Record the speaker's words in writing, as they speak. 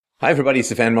Hi, everybody.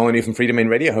 Stefan Molyneux from Freedom in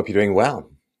Radio. Hope you're doing well.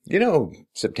 You know,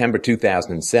 September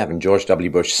 2007, George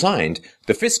W. Bush signed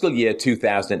the fiscal year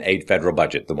 2008 federal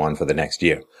budget, the one for the next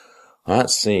year.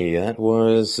 Let's see, that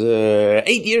was 8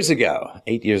 years ago.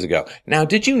 8 years ago. Now,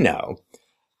 did you know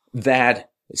that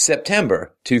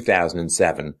September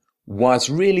 2007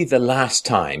 was really the last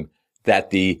time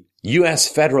that the U.S.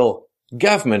 federal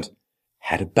government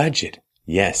had a budget?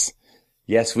 Yes.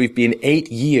 Yes, we've been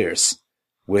 8 years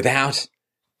without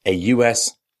a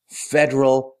U.S.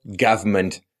 federal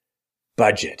government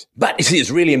budget. But you see,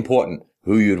 it's really important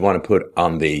who you'd want to put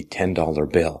on the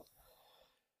 $10 bill.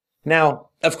 Now,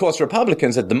 of course,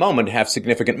 Republicans at the moment have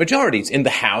significant majorities in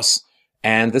the House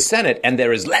and the Senate, and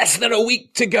there is less than a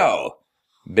week to go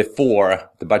before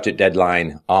the budget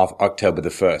deadline of October the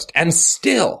 1st. And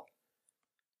still,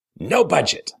 no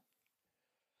budget.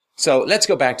 So let's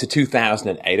go back to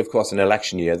 2008, of course, an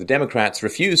election year. The Democrats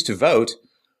refused to vote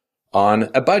on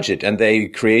a budget, and they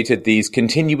created these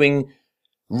continuing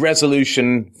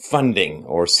resolution funding,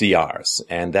 or CRs.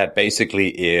 And that basically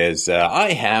is,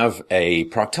 I have a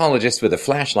proctologist with a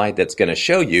flashlight that's going to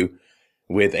show you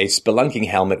with a spelunking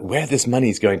helmet where this money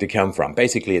is going to come from.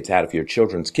 Basically, it's out of your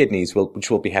children's kidneys, which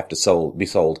will have to be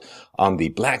sold on the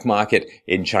black market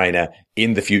in China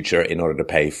in the future in order to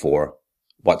pay for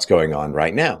what's going on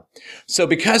right now. So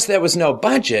because there was no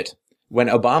budget when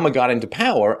Obama got into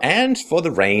power, and for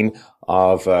the reign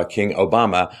of King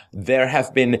Obama, there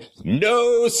have been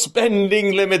no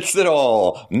spending limits at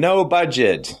all, no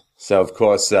budget. So, of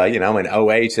course, in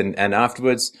 08 and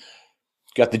afterwards,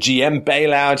 got the GM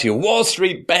bailout, your Wall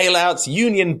Street bailouts,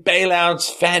 Union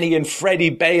bailouts, Fannie and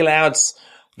Freddie bailouts,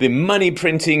 the money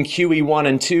printing QE1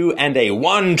 and 2, and a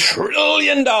 $1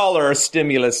 trillion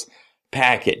stimulus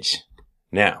package.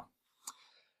 Now,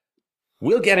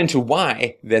 we'll get into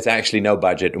why there's actually no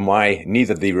budget and why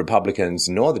neither the Republicans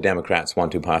nor the Democrats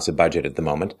want to pass a budget at the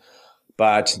moment.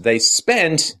 But they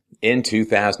spent in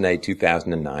 2008,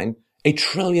 2009, $1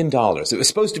 trillion. It was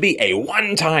supposed to be a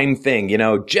one-time thing,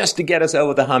 just to get us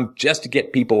over the hump, just to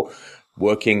get people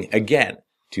working again.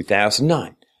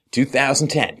 2009,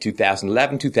 2010,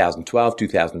 2011, 2012,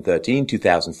 2013,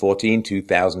 2014,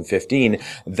 2015,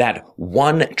 that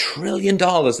 $1 trillion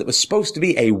that was supposed to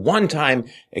be a one-time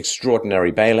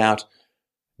extraordinary bailout,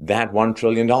 that $1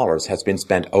 trillion has been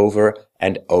spent over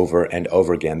and over and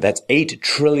over again. That's $8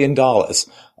 trillion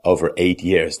over 8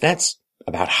 years. That's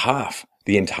about half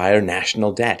the entire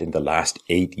national debt in the last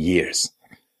 8 years.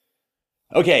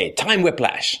 Okay, time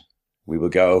whiplash. We will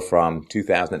go from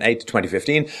 2008 to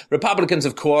 2015. Republicans,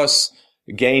 of course,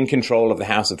 gain control of the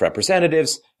House of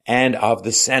Representatives and of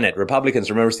the Senate. Republicans,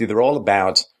 remember, see, they're all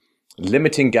about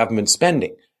limiting government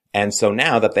spending. And so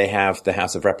now that they have the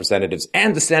House of Representatives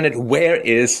and the Senate, where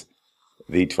is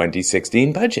the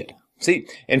 2016 budget? See,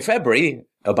 in February,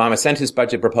 Obama sent his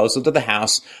budget proposal to the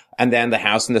House, and then the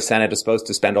House and the Senate are supposed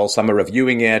to spend all summer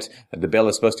reviewing it. The bill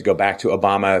is supposed to go back to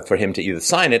Obama for him to either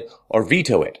sign it or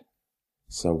veto it.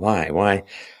 So why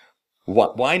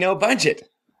no budget?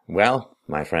 Well,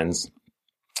 my friends,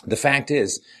 the fact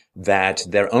is that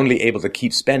they're only able to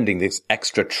keep spending this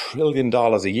extra $1 trillion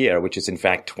a year, which is in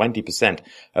fact 20%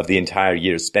 of the entire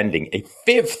year's spending, a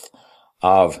fifth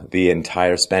of the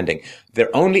entire spending.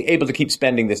 They're only able to keep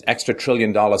spending this extra $1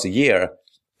 trillion a year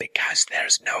because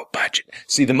there's no budget.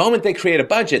 See, the moment they create a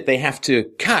budget, they have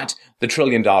to cut the $1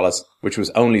 trillion, which was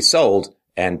only sold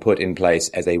and put in place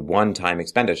as a one-time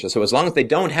expenditure. So as long as they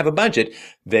don't have a budget,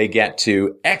 they get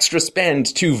to extra spend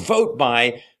to vote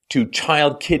by, to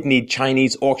child kidney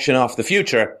Chinese auction off the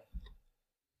future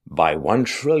by $1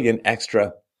 trillion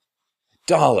extra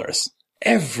dollars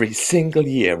every single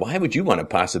year. Why would you want to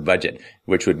pass a budget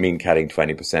which would mean cutting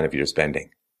 20% of your spending?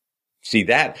 See,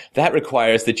 that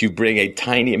requires that you bring a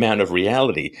tiny amount of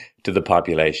reality to the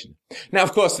population. Now,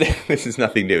 of course, this is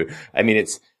nothing new. I mean,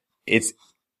 it's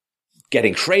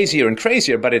getting crazier and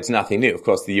crazier, but it's nothing new. Of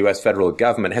course, the U.S. federal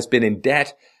government has been in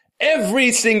debt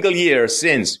every single year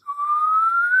since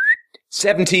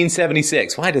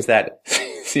 1776. Why does that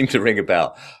seem to ring a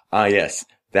bell? Ah, yes.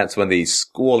 That's when the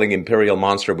squalling imperial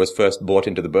monster was first brought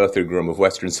into the birthing room of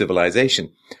Western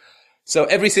civilization. So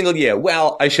every single year,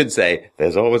 well, I should say,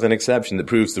 there's always an exception that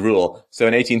proves the rule. So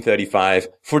in 1835,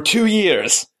 for 2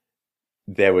 years,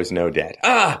 there was no debt.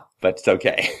 But it's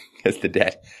okay, because the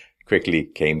debt quickly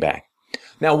came back.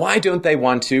 Now, why don't they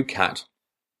want to cut?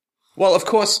 Well, of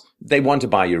course, they want to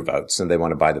buy your votes, and they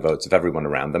want to buy the votes of everyone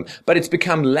around them. But it's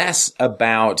become less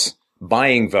about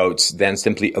buying votes than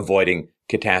simply avoiding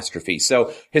catastrophe.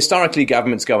 So historically,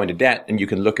 governments go into debt, and you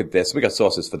can look at this. We got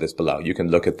sources for this below. You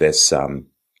can look at this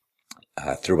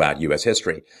throughout U.S.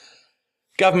 history.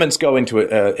 Governments go into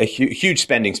a huge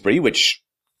spending spree, which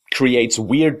creates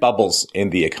weird bubbles in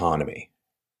the economy,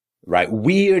 right?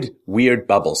 Weird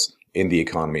bubbles in the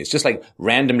economy. It's just like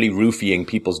randomly roofying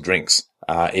people's drinks.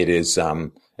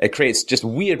 It creates just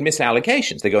weird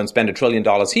misallocations. They go and spend $1 trillion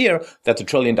here. That's $1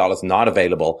 trillion not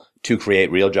available to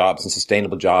create real jobs and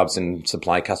sustainable jobs and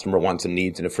supply customer wants and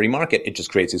needs in a free market. It just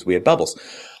creates these weird bubbles.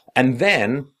 And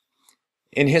then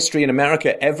in history in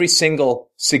America, every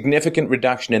single significant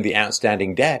reduction in the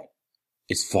outstanding debt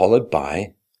is followed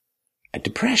by a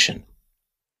depression.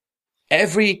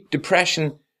 Every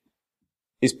depression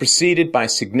is preceded by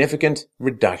significant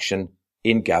reduction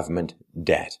in government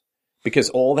debt.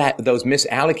 Because those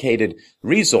misallocated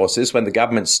resources, when the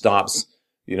government stops,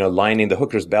 lining the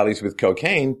hookers' bellies with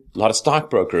cocaine, a lot of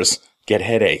stockbrokers get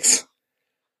headaches.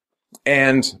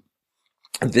 And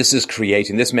this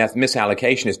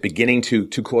misallocation is beginning to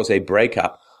cause a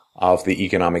breakup of the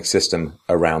economic system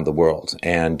around the world.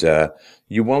 And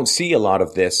you won't see a lot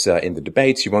of this in the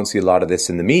debates. You won't see a lot of this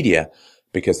in the media,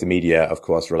 because the media, of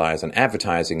course, relies on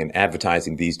advertising, and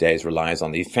advertising these days relies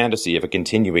on the fantasy of a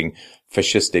continuing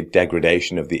fascistic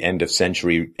degradation of the end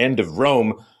of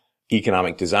Rome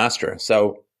economic disaster.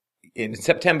 So in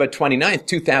September 29th,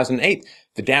 2008,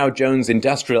 the Dow Jones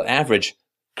Industrial Average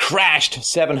crashed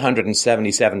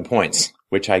 777 points,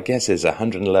 which I guess is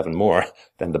 111 more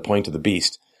than the point of the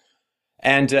beast.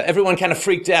 And everyone kind of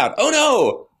freaked out. Oh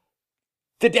no!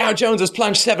 The Dow Jones has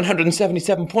plunged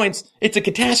 777 points. It's a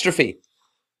catastrophe.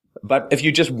 But if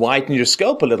you just widen your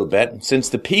scope a little bit, since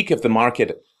the peak of the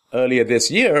market earlier this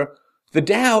year, the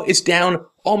Dow is down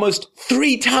almost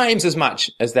 3 times as much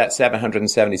as that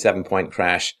 777 point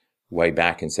crash way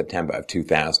back in September of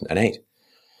 2008.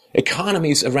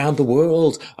 Economies around the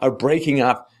world are breaking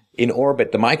up in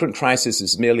orbit. The migrant crisis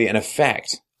is merely an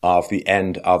effect of the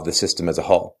end of the system as a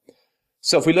whole.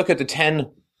 So if we look at the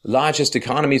 10 largest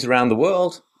economies around the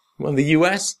world, well, the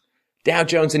US, Dow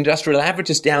Jones Industrial Average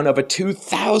is down over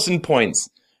 2,000 points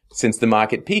since the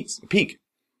market peak.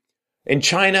 In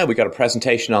China, we got a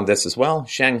presentation on this as well.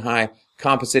 Shanghai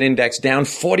Composite Index down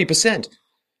 40%.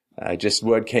 Just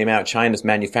word came out, China's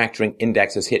manufacturing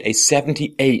index has hit a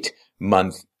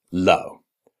 78-month low.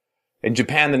 In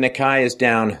Japan, the Nikkei is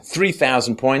down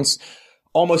 3,000 points.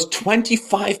 Almost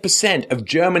 25% of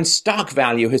German stock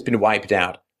value has been wiped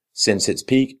out since its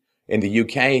peak. In the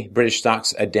UK, British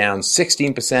stocks are down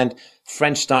 16%.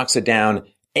 French stocks are down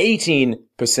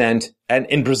 18%. And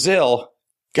in Brazil,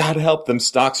 God help them,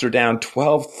 stocks are down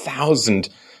 12,000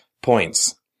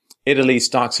 points. Italy,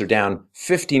 stocks are down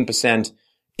 15%.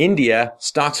 India,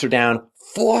 stocks are down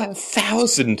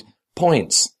 4,000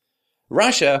 points.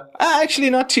 Russia, actually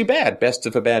not too bad. Best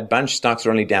of a bad bunch. Stocks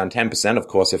are only down 10%. Of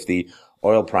course, if the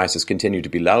oil prices continue to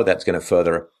be low, that's going to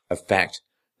further affect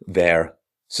their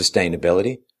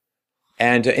sustainability.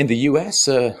 And in the US,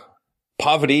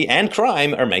 poverty and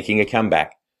crime are making a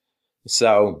comeback.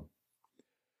 So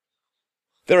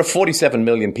there are 47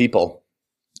 million people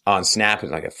on SNAP,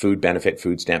 like a food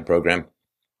stamp program.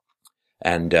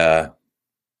 And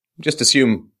just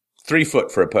assume 3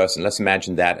 foot for a person. Let's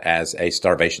imagine that as a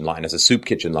starvation line, as a soup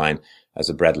kitchen line, as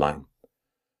a bread line.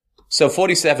 So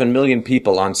 47 million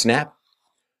people on SNAP.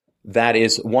 That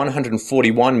is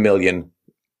 141 million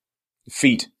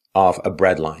feet of a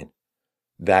bread line.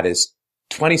 That is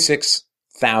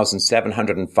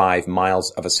 26,705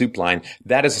 miles of a soup line.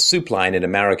 That is a soup line in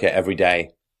America every day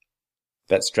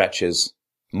that stretches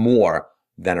more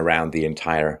than around the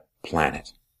entire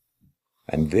planet.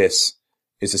 And this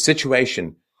is a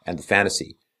situation and the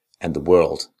fantasy and the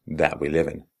world that we live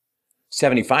in.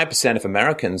 75% of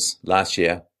Americans last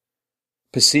year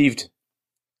perceived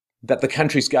that the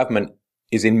country's government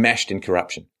is enmeshed in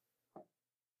corruption.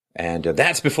 And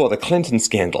that's before the Clinton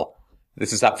scandal.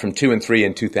 This is up from 2 and 3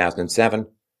 in 2007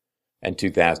 and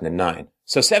 2009.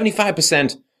 So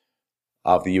 75%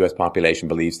 of the US population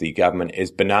believes the government is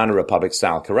banana republic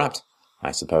style corrupt.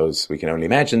 I suppose we can only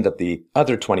imagine that the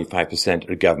other 25%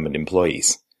 are government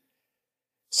employees.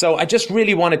 So I just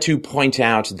really wanted to point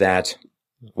out that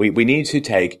we need to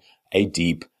take a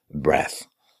deep breath.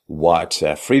 What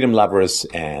freedom lovers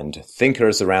and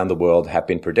thinkers around the world have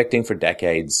been predicting for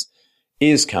decades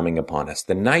is coming upon us.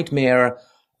 The nightmare,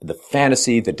 the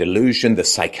fantasy, the delusion, the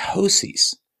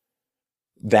psychoses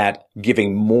that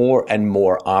giving more and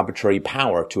more arbitrary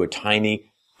power to a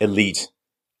tiny elite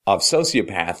of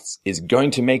sociopaths is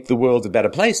going to make the world a better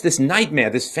place. This nightmare,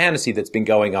 this fantasy that's been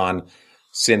going on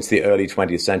since the early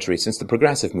 20th century, since the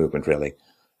progressive movement, really,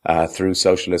 through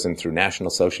socialism, through National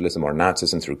Socialism or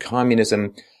Nazism, through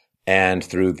communism, and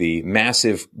through the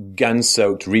massive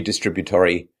gun-soaked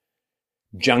redistributory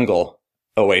jungle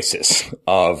oasis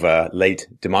of late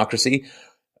democracy.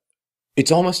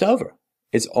 It's almost over.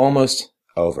 It's almost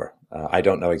over. I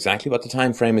don't know exactly what the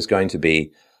time frame is going to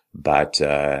be, but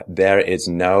there is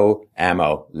no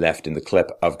ammo left in the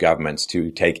clip of governments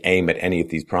to take aim at any of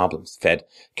these problems. The Fed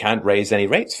can't raise any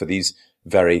rates for these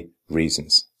very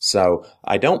reasons. So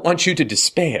I don't want you to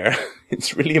despair.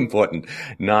 It's really important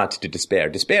not to despair.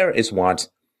 Despair is what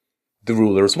the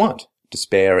rulers want.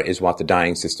 Despair is what the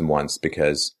dying system wants,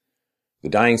 because the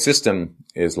dying system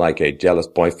is like a jealous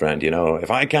boyfriend.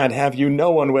 If I can't have you,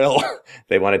 no one will.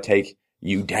 They want to take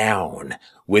you down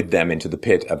with them into the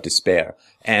pit of despair.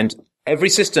 And every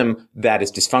system that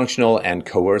is dysfunctional and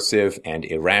coercive and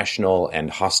irrational and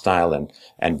hostile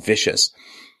and vicious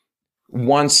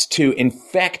wants to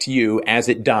infect you as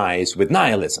it dies with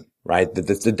nihilism, right?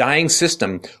 The dying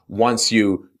system wants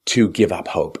you to give up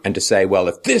hope and to say, well,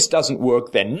 if this doesn't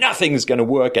work, then nothing's going to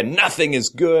work and nothing is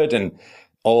good and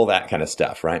all that kind of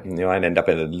stuff, right? I'd end up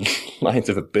in the lines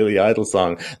of a Billy Idol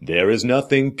song. There is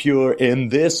nothing pure in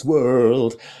this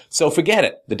world. So forget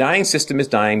it. The dying system is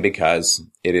dying because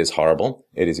it is horrible.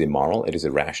 It is immoral. It is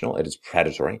irrational. It is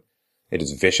predatory. It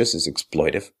is vicious. It's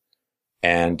exploitive.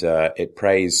 And it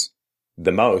preys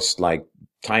the most like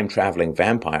time-traveling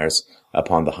vampires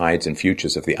upon the hides and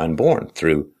futures of the unborn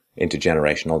through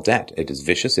intergenerational debt. It is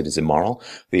vicious. It is immoral.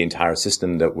 The entire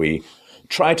system that we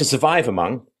try to survive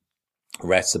among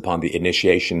rests upon the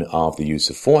initiation of the use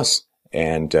of force,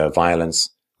 and violence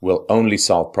will only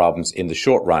solve problems in the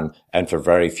short run, and for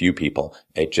very few people,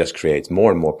 it just creates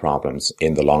more and more problems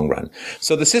in the long run.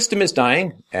 So the system is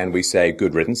dying, and we say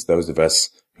good riddance. Those of us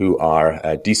who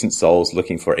are decent souls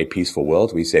looking for a peaceful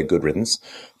world, we say good riddance.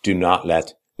 Do not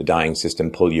let the dying system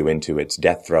pull you into its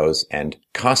death throes and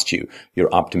cost you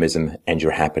your optimism and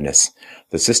your happiness.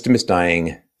 The system is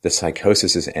dying. The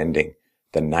psychosis is ending.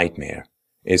 The nightmare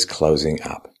is closing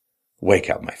up. Wake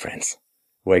up, my friends.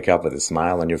 Wake up with a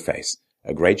smile on your face.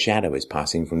 A great shadow is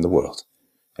passing from the world,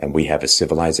 and we have a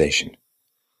civilization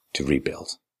to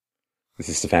rebuild. This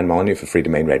is Stefan Molyneux for Free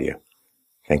Domain Radio.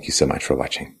 Thank you so much for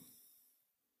watching.